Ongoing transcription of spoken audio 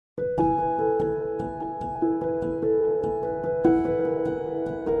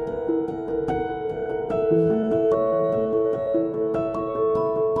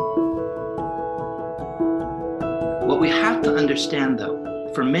have to understand,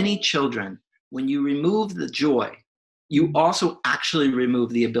 though, for many children, when you remove the joy, you also actually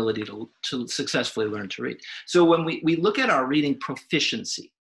remove the ability to successfully learn to read. So when we look at our reading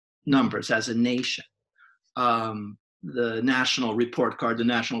proficiency numbers as a nation, the national report card, the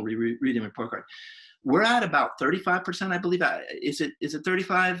national reading report card, we're at about 35%, I believe. Is it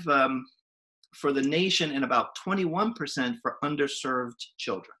 35 for the nation and about 21% for underserved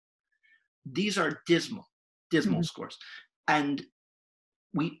children? These are dismal scores. And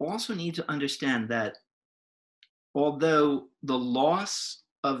we also need to understand that although the loss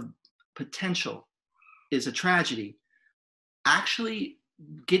of potential is a tragedy, actually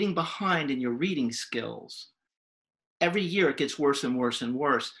getting behind in your reading skills, every year it gets worse and worse and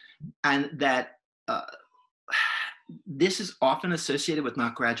worse. And that this is often associated with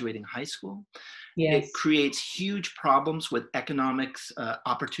not graduating high school. Yes. It creates huge problems with economics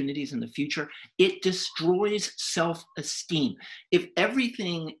opportunities in the future. It destroys self-esteem. If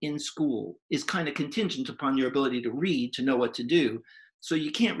everything in school is kind of contingent upon your ability to read, to know what to do, so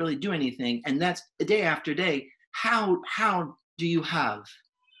you can't really do anything, and that's day after day, how do you have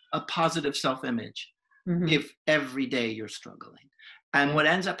a positive self-image if every day you're struggling? And what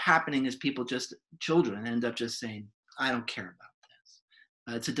ends up happening is children end up just saying, I don't care about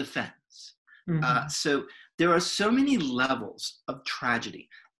this. It's a defense. So there are so many levels of tragedy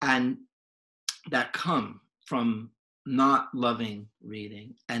and that come from not loving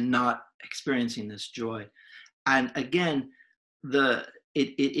reading and not experiencing this joy. And again,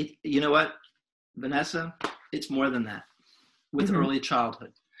 you know what, Vanessa, it's more than that with early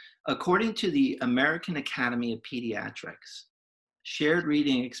childhood. According to the American Academy of Pediatrics, shared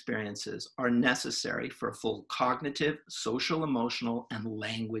reading experiences are necessary for full cognitive, social, emotional, and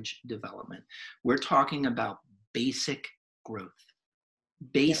language development. We're talking about basic growth,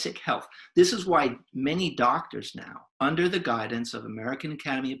 basic health. This is why many doctors now, under the guidance of American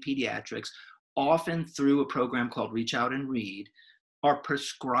Academy of Pediatrics, often through a program called Reach Out and Read, are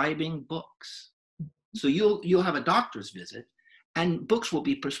prescribing books. So you'll have a doctor's visit and books will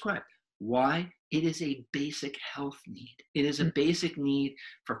be prescribed. Why? It is a basic health need. It is a basic need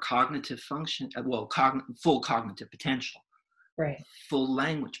for cognitive function, full cognitive potential, right? Full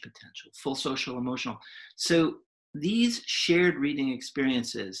language potential, full social emotional. So these shared reading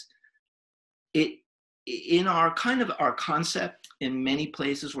experiences, in our concept in many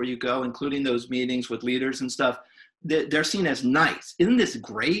places where you go, including those meetings with leaders and stuff, they're seen as nice. Isn't this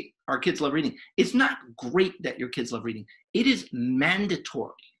great? Our kids love reading. It's not great that your kids love reading. It is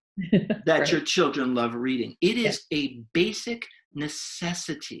mandatory that your children love reading. It is a basic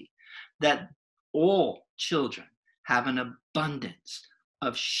necessity that all children have an abundance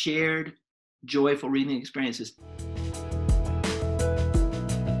of shared, joyful reading experiences.